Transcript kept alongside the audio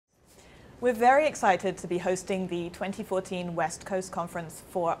We're very excited to be hosting the 2014 West Coast Conference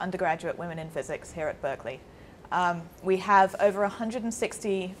for Undergraduate Women in Physics here at Berkeley. We have over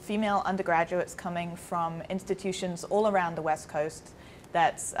 160 female undergraduates coming from institutions all around the West Coast.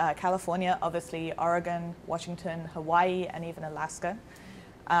 That's California, obviously, Oregon, Washington, Hawaii, and even Alaska.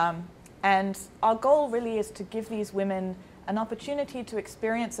 And our goal really is to give these women an opportunity to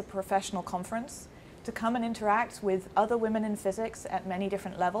experience a professional conference, to come and interact with other women in physics at many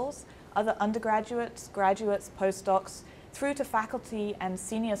different levels, other undergraduates, graduates, postdocs, through to faculty and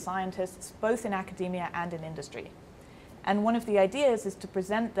senior scientists, both in academia and in industry. And one of the ideas is to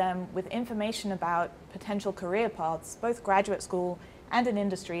present them with information about potential career paths, both graduate school and in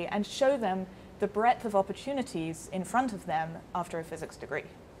industry, and show them the breadth of opportunities in front of them after a physics degree.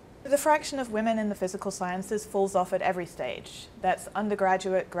 The fraction of women in the physical sciences falls off at every stage. That's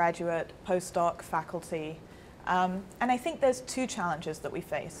undergraduate, graduate, postdoc, faculty. And I think there's two challenges that we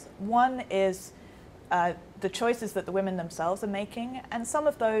face. One is the choices that the women themselves are making, and some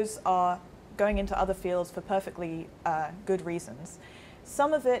of those are going into other fields for perfectly good reasons.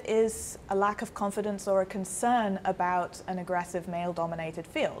 Some of it is a lack of confidence or a concern about an aggressive male-dominated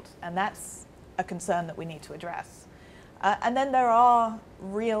field, and that's a concern that we need to address. And then there are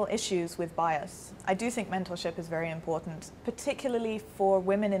real issues with bias. I do think mentorship is very important, particularly for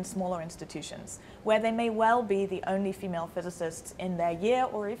women in smaller institutions, where they may well be the only female physicists in their year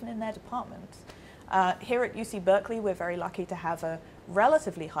or even in their department. Here at UC Berkeley, we're very lucky to have a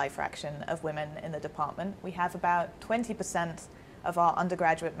relatively high fraction of women in the department. We have about 20% of our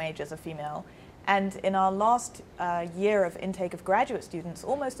undergraduate majors are female. And in our last year of intake of graduate students,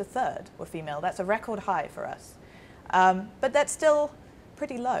 almost a third were female. That's a record high for us. But that's still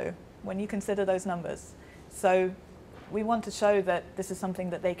pretty low when you consider those numbers. So we want to show that this is something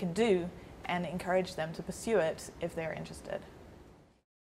that they can do and encourage them to pursue it if they're interested.